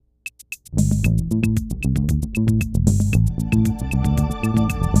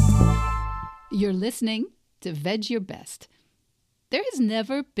You're listening to Veg Your Best. There has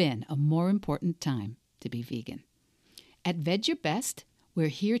never been a more important time to be vegan. At Veg Your Best, we're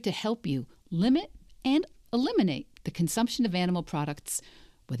here to help you limit and eliminate the consumption of animal products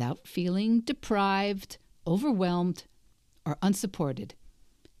without feeling deprived, overwhelmed, or unsupported,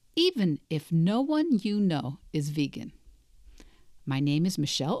 even if no one you know is vegan. My name is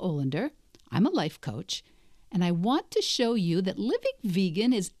Michelle Olander. I'm a life coach, and I want to show you that living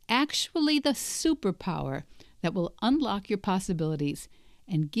vegan is actually the superpower that will unlock your possibilities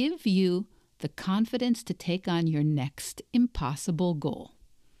and give you the confidence to take on your next impossible goal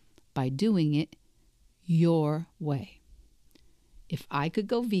by doing it your way. If I could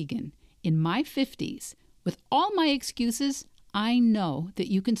go vegan in my 50s with all my excuses, I know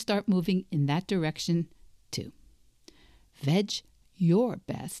that you can start moving in that direction too. Veg your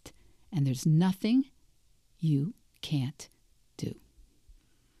best, and there's nothing you can't do.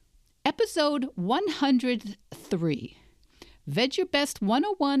 Episode 103, Veg Your Best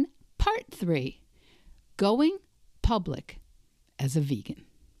 101, Part 3, Going Public as a Vegan.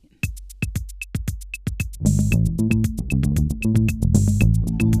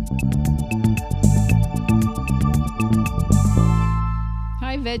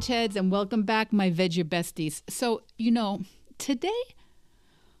 Hi, Veg Heads, and welcome back, my Veg Your Besties. So,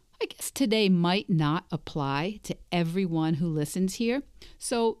 today might not apply to everyone who listens here.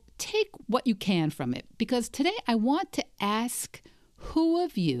 So take what you can from it, because today I want to ask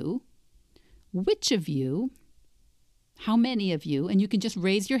which of you, how many of you, and you can just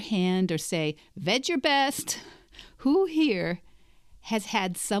raise your hand or say, Veg Your Best, who here has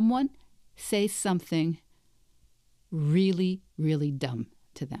had someone say something really, really dumb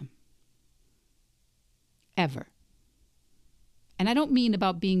to them? Ever. And I don't mean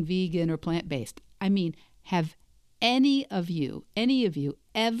about being vegan or plant-based. I mean, have any of you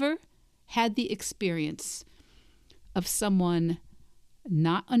ever had the experience of someone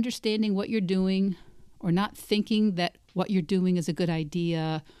not understanding what you're doing, or not thinking that what you're doing is a good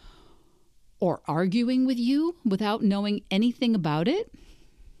idea, or arguing with you without knowing anything about it,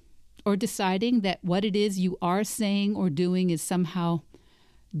 or deciding that what it is you are saying or doing is somehow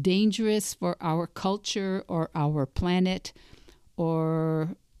dangerous for our culture or our planet or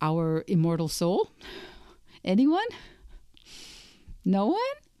our immortal soul? Anyone? No one?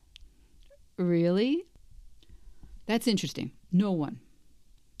 Really? That's interesting. No one.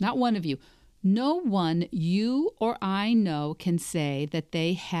 Not one of you. No one you or I know can say that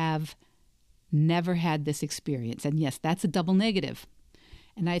they have never had this experience. And yes, that's a double negative.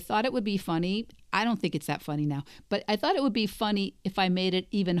 And I thought it would be funny. I don't think it's that funny now, but I thought it would be funny if I made it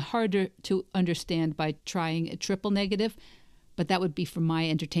even harder to understand by trying a triple negative, but that would be for my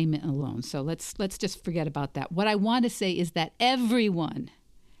entertainment alone. So let's just forget about that. What I want to say is that everyone,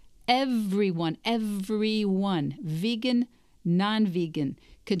 vegan, non-vegan,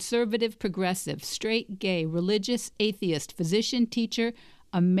 conservative, progressive, straight, gay, religious, atheist, physician, teacher,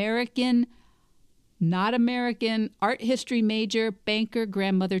 American, not American, art history major, banker,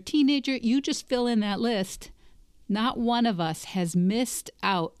 grandmother, teenager, you just fill in that list. Not one of us has missed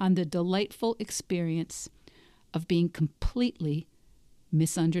out on the delightful experience of being completely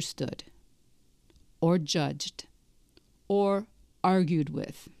misunderstood, or judged, or argued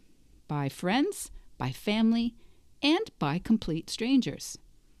with by friends, by family, and by complete strangers.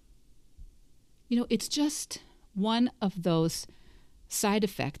 It's just one of those side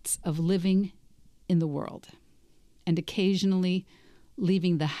effects of living in the world, and occasionally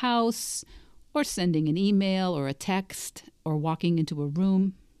leaving the house, or sending an email or a text, or walking into a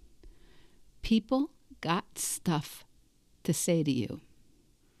room. People got stuff to say to you.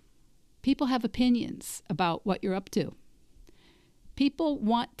 People have opinions about what you're up to. People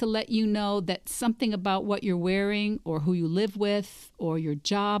want to let you know that something about what you're wearing, or who you live with, or your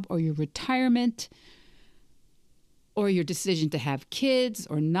job, or your retirement, or your decision to have kids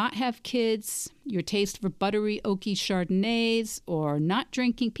or not have kids, your taste for buttery, oaky Chardonnays, or not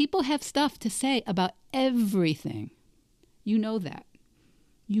drinking. People have stuff to say about everything. You know that.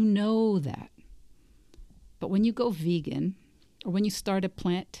 But when you go vegan, or when you start a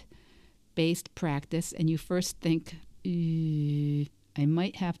plant-based practice and you first think, I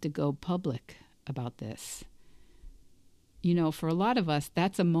might have to go public about this. For a lot of us,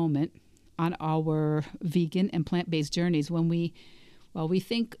 that's a moment on our vegan and plant-based journeys when we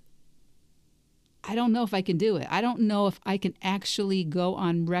think, I don't know if I can do it. I don't know if I can actually go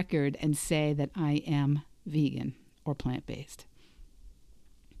on record and say that I am vegan or plant-based.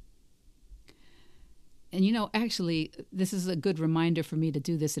 And actually, this is a good reminder for me to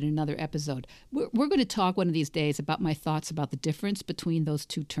do this in another episode. We're going to talk one of these days about my thoughts about the difference between those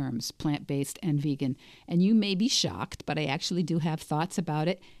two terms, plant-based and vegan. And you may be shocked, but I actually do have thoughts about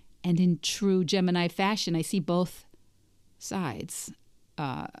it. And in true Gemini fashion, I see both sides.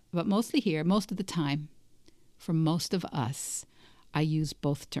 But mostly here, most of the time, for most of us, I use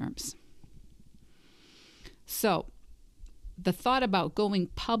both terms. So the thought about going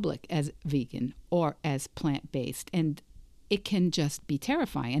public as vegan or as plant-based, and it can just be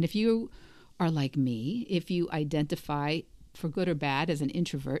terrifying. And if you are like me, if you identify for good or bad as an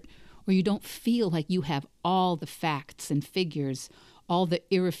introvert, or you don't feel like you have all the facts and figures, all the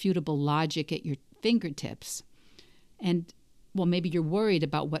irrefutable logic at your fingertips, and well, maybe you're worried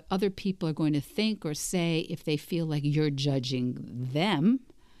about what other people are going to think or say if they feel like you're judging them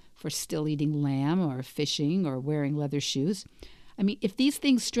for still eating lamb or fishing or wearing leather shoes. I mean, if these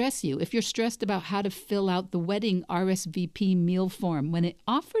things stress you, if you're stressed about how to fill out the wedding RSVP meal form when it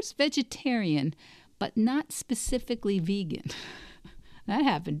offers vegetarian but not specifically vegan, that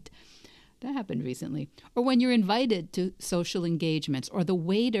happened recently. Or when you're invited to social engagements or the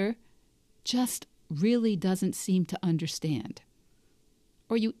waiter just really doesn't seem to understand.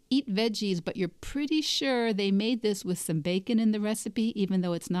 Or you eat veggies, but you're pretty sure they made this with some bacon in the recipe, even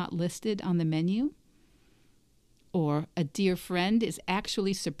though it's not listed on the menu. Or a dear friend is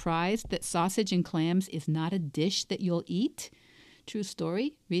actually surprised that sausage and clams is not a dish that you'll eat. True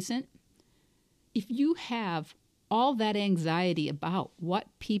story, recent. If you have all that anxiety about what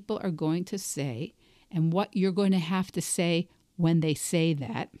people are going to say and what you're going to have to say when they say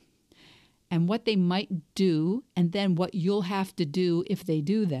that, and what they might do, and then what you'll have to do if they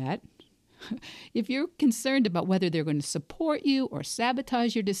do that, if you're concerned about whether they're going to support you or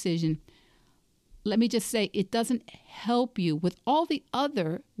sabotage your decision, let me just say it doesn't help you with all the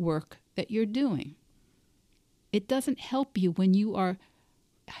other work that you're doing. It doesn't help you when you are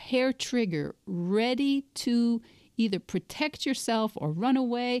hair trigger, ready to either protect yourself or run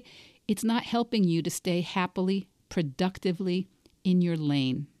away. It's not helping you to stay happily, productively in your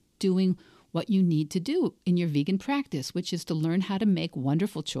lane, doing what you need to do in your vegan practice, which is to learn how to make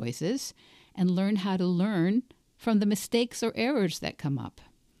wonderful choices and learn how to learn from the mistakes or errors that come up.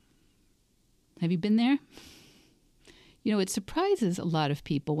 Have you been there? It surprises a lot of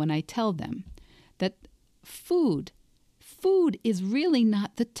people when I tell them that food is really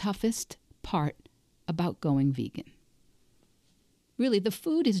not the toughest part about going vegan. Really, the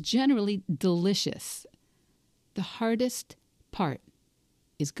food is generally delicious. The hardest part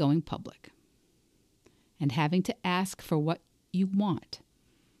is going public and having to ask for what you want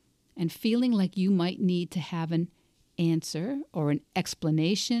and feeling like you might need to have an answer or an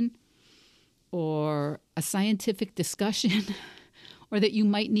explanation or a scientific discussion or that you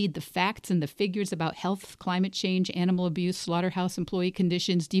might need the facts and the figures about health, climate change, animal abuse, slaughterhouse employee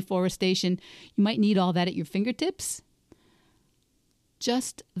conditions, deforestation. You might need all that at your fingertips.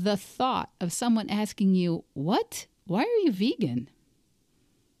 Just the thought of someone asking you, "What? Why are you vegan?"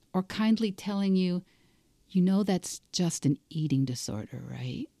 Or kindly telling you, that's just an eating disorder,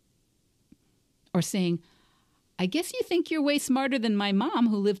 right? Or saying, "I guess you think you're way smarter than my mom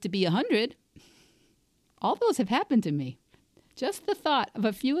who lived to be 100. All those have happened to me. Just the thought of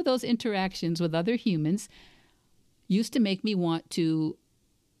a few of those interactions with other humans used to make me want to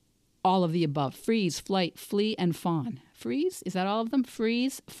all of the above. Freeze, flight, flee, and fawn. Freeze? Is that all of them?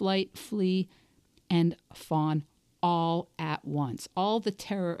 Freeze, flight, flee, and fawn all at once. All the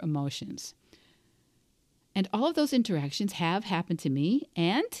terror emotions. And all of those interactions have happened to me,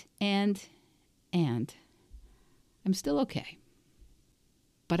 and I'm still okay.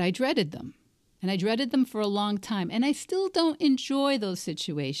 But I dreaded them. And I dreaded them for a long time. And I still don't enjoy those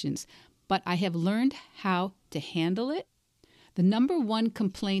situations. But I have learned how to handle it. The number one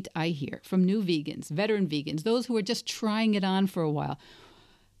complaint I hear from new vegans, veteran vegans, those who are just trying it on for a while,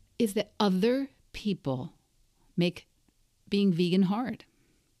 is that other people make being vegan hard.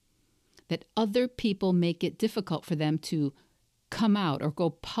 That other people make it difficult for them to come out or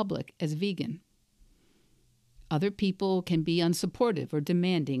go public as vegan. Other people can be unsupportive or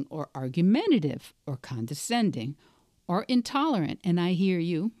demanding or argumentative or condescending or intolerant. And I hear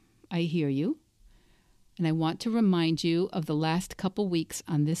you. And I want to remind you of the last couple weeks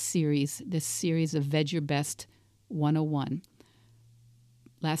on this series of Veg Your Best 101.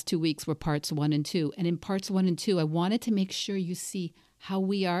 Last 2 weeks were parts 1 and 2. And in parts 1 and 2, I wanted to make sure you see how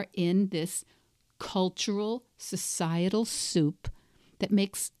we are in this cultural, societal soup that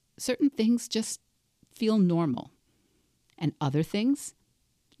makes certain things just feel normal and other things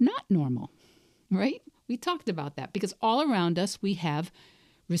not normal, right? We talked about that because all around us we have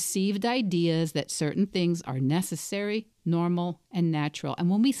received ideas that certain things are necessary, normal, and natural. And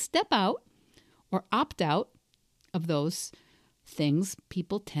when we step out or opt out of those things,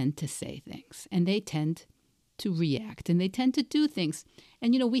 people tend to say things, and they tend to react, and they tend to do things.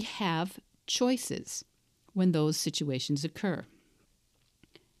 And, we have choices when those situations occur.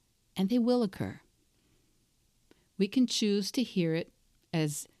 And they will occur. We can choose to hear it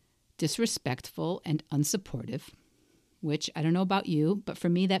as disrespectful and unsupportive, which I don't know about you, but for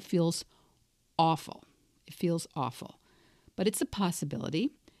me that feels awful. It feels awful. But it's a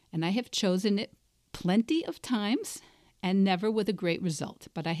possibility, and I have chosen it plenty of times and never with a great result.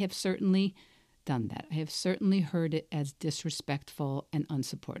 But I have certainly done that. I have certainly heard it as disrespectful and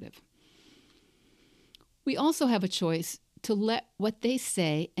unsupportive. We also have a choice to let what they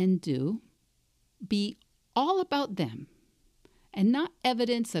say and do be all about them and not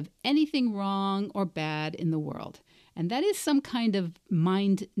evidence of anything wrong or bad in the world. And that is some kind of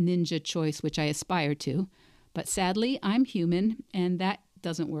mind ninja choice, which I aspire to. But sadly, I'm human, and that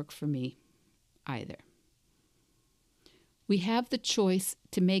doesn't work for me either. We have the choice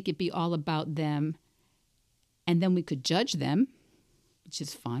to make it be all about them, and then we could judge them, which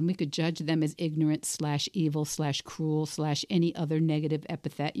is fun. We could judge them as ignorant / evil / cruel / any other negative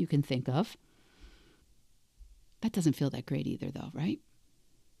epithet you can think of. That doesn't feel that great either, though, right?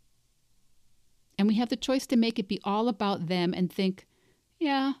 And we have the choice to make it be all about them and think,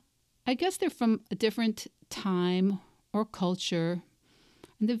 yeah, I guess they're from a different time or culture,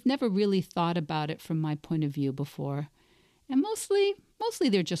 and they've never really thought about it from my point of view before. And mostly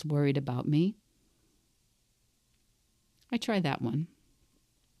they're just worried about me. I try that one.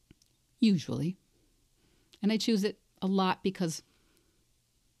 Usually. And I choose it a lot because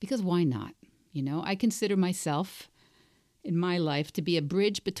why not? I consider myself in my life to be a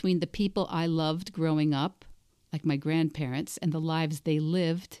bridge between the people I loved growing up, like my grandparents, and the lives they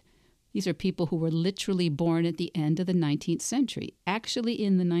lived. These are people who were literally born at the end of the 19th century, actually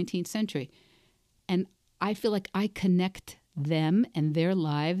in the 19th century. And I feel like I connect them and their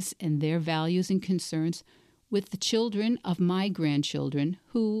lives and their values and concerns with the children of my grandchildren,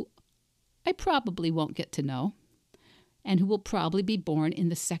 who I probably won't get to know, and who will probably be born in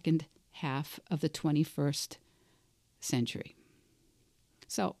the second half of the 21st century.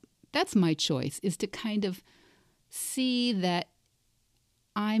 So that's my choice, is to kind of see that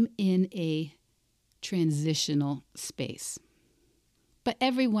I'm in a transitional space. But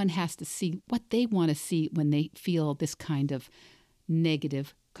everyone has to see what they want to see when they feel this kind of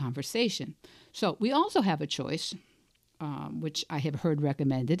negative conversation. So we also have a choice, which I have heard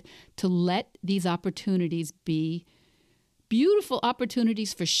recommended, to let these opportunities be beautiful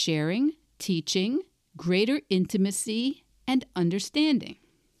opportunities for sharing, teaching, greater intimacy, and understanding.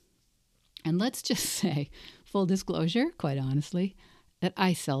 And let's just say, full disclosure, quite honestly, that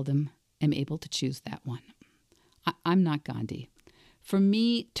I seldom am able to choose that one. I'm not Gandhi. For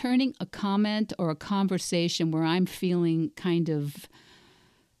me, turning a comment or a conversation where I'm feeling kind of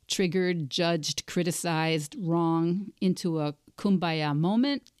triggered, judged, criticized, wrong into a kumbaya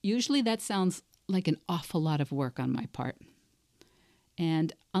moment, usually that sounds like an awful lot of work on my part.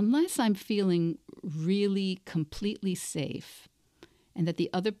 And unless I'm feeling really completely safe and that the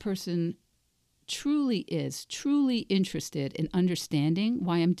other person truly interested in understanding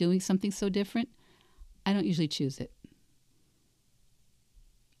why I'm doing something so different, I don't usually choose it.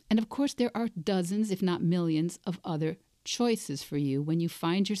 And of course, there are dozens, if not millions, of other choices for you when you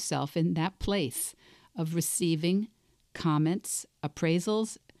find yourself in that place of receiving comments,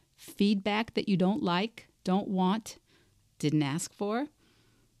 appraisals, feedback that you don't like, don't want, didn't ask for.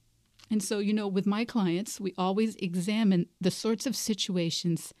 And so, with my clients, we always examine the sorts of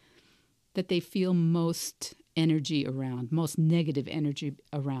situations that they feel most energy around, most negative energy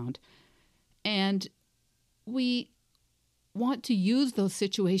around. And we want to use those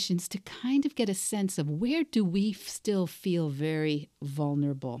situations to kind of get a sense of where do we still feel very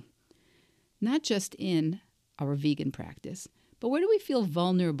vulnerable, not just in our vegan practice, but where do we feel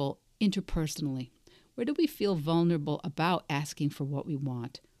vulnerable interpersonally? Where do we feel vulnerable about asking for what we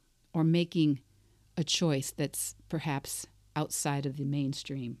want or making a choice that's perhaps outside of the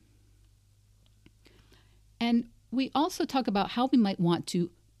mainstream? And we also talk about how we might want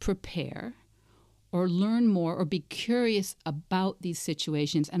to prepare or learn more or be curious about these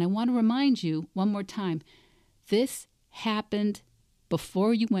situations. And I want to remind you one more time, this happened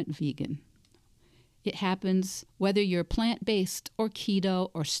before you went vegan. It happens whether you're plant-based or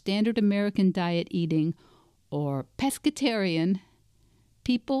keto or standard American diet eating or pescatarian.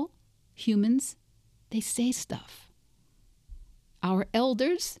 People, humans, they say stuff. Our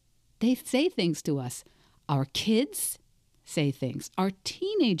elders, they say things to us. Our kids, say things. Our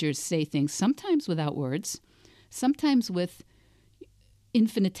teenagers say things, sometimes without words, sometimes with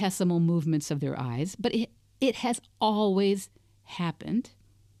infinitesimal movements of their eyes, but it has always happened.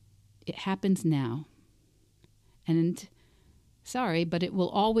 It happens now. And sorry, but it will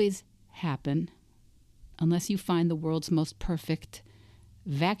always happen unless you find the world's most perfect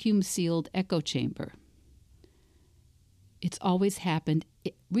vacuum-sealed echo chamber. It's always happened.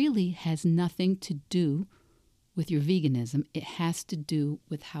 It really has nothing to do with your veganism. It has to do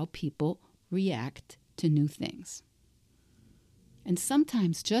with how people react to new things. And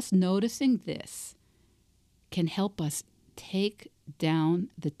sometimes just noticing this can help us take down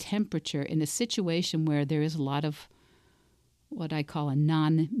the temperature in a situation where there is a lot of what I call a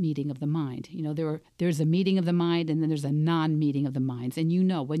non-meeting of the mind. You know, there's a meeting of the mind and then there's a non-meeting of the minds. And you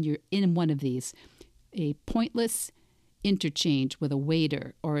know, when you're in one of these, a pointless interchange with a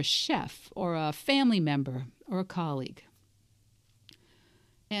waiter or a chef or a family member or a colleague.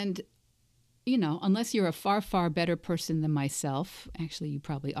 And, you know, unless you're a far, far better person than myself, actually you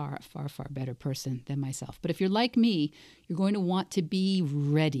probably are a far, far better person than myself. But if you're like me, you're going to want to be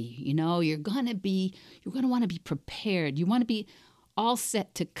ready. You know, you're going to want to be prepared. You want to be all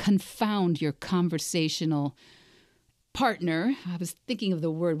set to confound your conversational partner. I was thinking of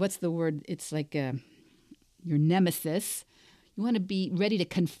the word. What's the word? It's like your nemesis. You want to be ready to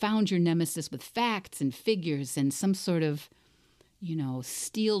confound your nemesis with facts and figures and some sort of, you know,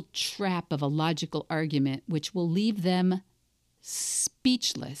 steel trap of a logical argument, which will leave them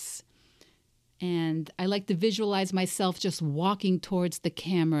speechless. And I like to visualize myself just walking towards the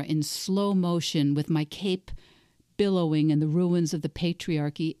camera in slow motion with my cape billowing and the ruins of the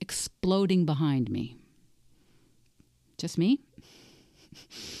patriarchy exploding behind me. Just me?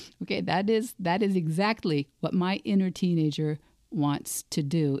 Okay, that is exactly what my inner teenager wants to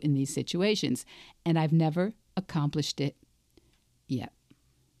do in these situations. And I've never accomplished it yet.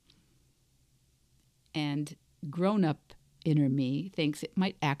 And grown-up inner me thinks it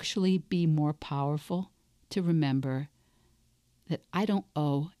might actually be more powerful to remember that I don't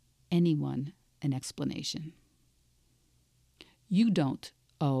owe anyone an explanation. You don't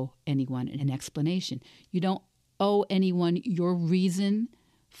owe anyone an explanation. You don't owe anyone your reason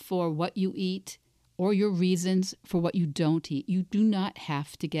for what you eat or your reasons for what you don't eat. You do not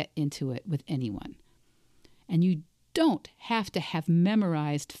have to get into it with anyone. And you don't have to have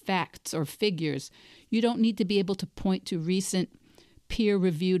memorized facts or figures. You don't need to be able to point to recent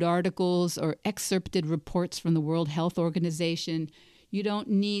peer-reviewed articles or excerpted reports from the World Health Organization. You don't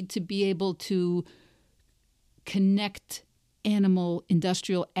need to be able to connect animal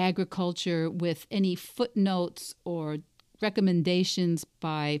industrial agriculture with any footnotes or recommendations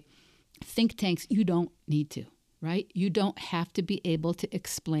by think tanks. You don't need to, right? You don't have to be able to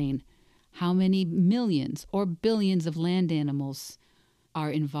explain how many millions or billions of land animals are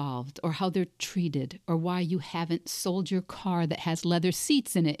involved, or how they're treated, or why you haven't sold your car that has leather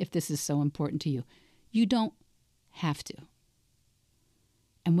seats in it if this is so important to you. You don't have to.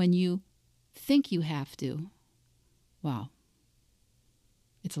 And when you think you have to, wow,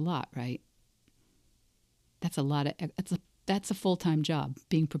 it's a lot, right? That's a full-time job,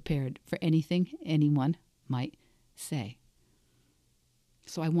 being prepared for anything anyone might say.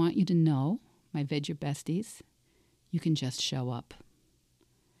 So I want you to know, my Veg Your Besties, you can just show up.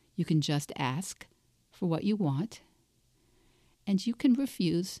 You can just ask for what you want, and you can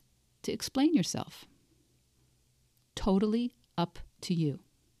refuse to explain yourself. Totally up to you.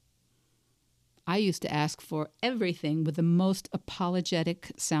 I used to ask for everything with the most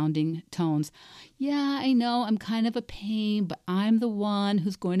apologetic sounding tones. Yeah, I know I'm kind of a pain, but I'm the one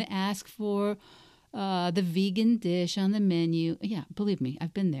who's going to ask for the vegan dish on the menu. Yeah, believe me,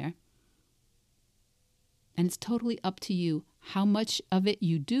 I've been there. And it's totally up to you how much of it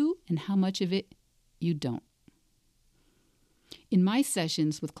you do and how much of it you don't. In my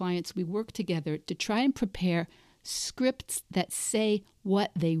sessions with clients, we work together to try and prepare scripts that say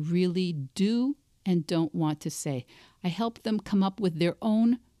what they really do and don't want to say. I help them come up with their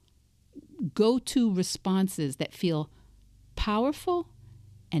own go-to responses that feel powerful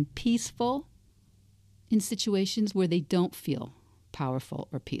and peaceful in situations where they don't feel powerful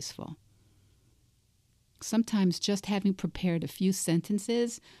or peaceful. Sometimes just having prepared a few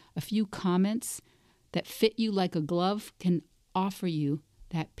sentences, a few comments that fit you like a glove can offer you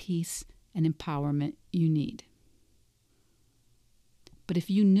that peace and empowerment you need. But if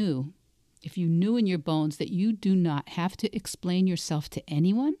you knew in your bones that you do not have to explain yourself to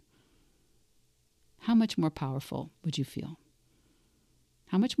anyone, how much more powerful would you feel?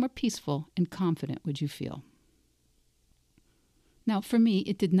 How much more peaceful and confident would you feel? Now, for me,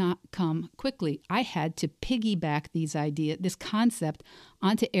 it did not come quickly. I had to piggyback this concept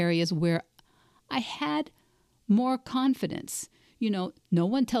onto areas where I had more confidence. No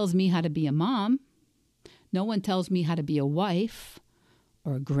one tells me how to be a mom. No one tells me how to be a wife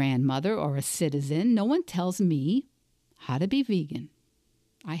or a grandmother or a citizen. No one tells me how to be vegan.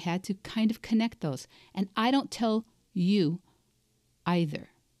 I had to kind of connect those. And I don't tell you either.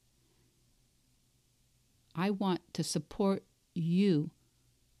 I want to support you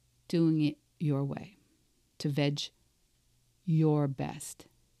doing it your way, to veg your best.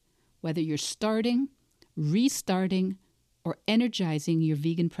 Whether you're starting, restarting, or energizing your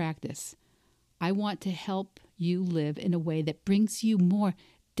vegan practice, I want to help you live in a way that brings you more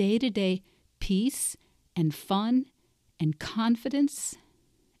day-to-day peace and fun and confidence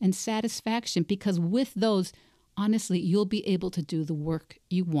and satisfaction, because with those, honestly, you'll be able to do the work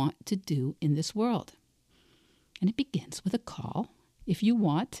you want to do in this world. And it begins with a call, if you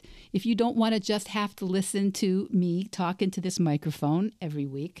want. If you don't want to just have to listen to me talk into this microphone every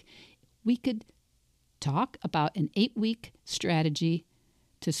week, we could talk about an 8-week strategy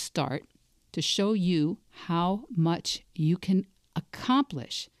to start to show you how much you can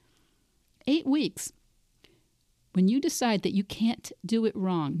accomplish. 8 weeks. When you decide that you can't do it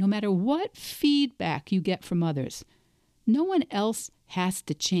wrong, no matter what feedback you get from others, no one else has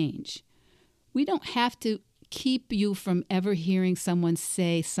to change. We don't have to keep you from ever hearing someone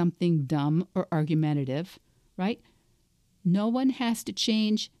say something dumb or argumentative, right? No one has to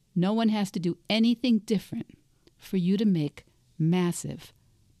change. No one has to do anything different for you to make massive,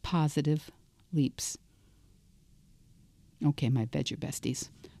 positive leaps. Okay, my Veg Your Besties.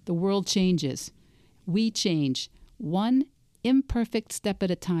 The world changes. We change. One imperfect step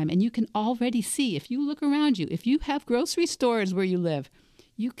at a time. And you can already see, if you look around you, if you have grocery stores where you live,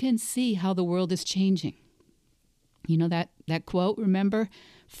 you can see how the world is changing. You know that quote, remember?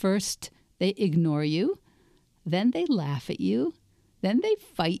 First, they ignore you. Then they laugh at you. Then they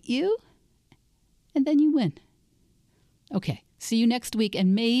fight you. And then you win. Okay, see you next week.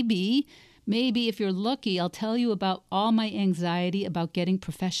 And maybe if you're lucky, I'll tell you about all my anxiety about getting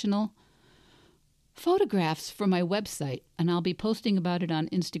professional photographs for my website. And I'll be posting about it on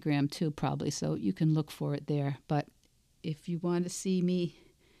Instagram too, probably, so you can look for it there. But if you want to see me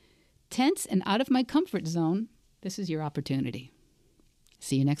tense and out of my comfort zone, this is your opportunity.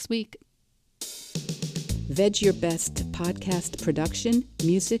 See you next week. Veg Your Best podcast production,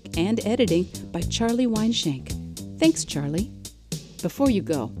 music, and editing by Charlie Weinshank. Thanks, Charlie. Before you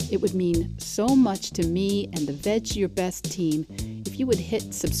go, it would mean so much to me and the Veg Your Best team if you would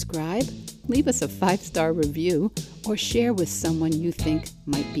hit subscribe, leave us a 5-star review, or share with someone you think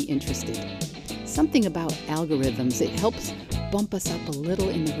might be interested. Something about algorithms, it helps bump us up a little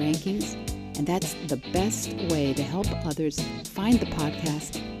in the rankings, and that's the best way to help others find the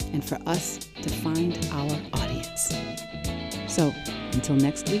podcast and for us to find our audience. So, until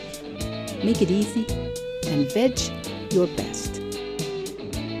next week, make it easy and veg your best.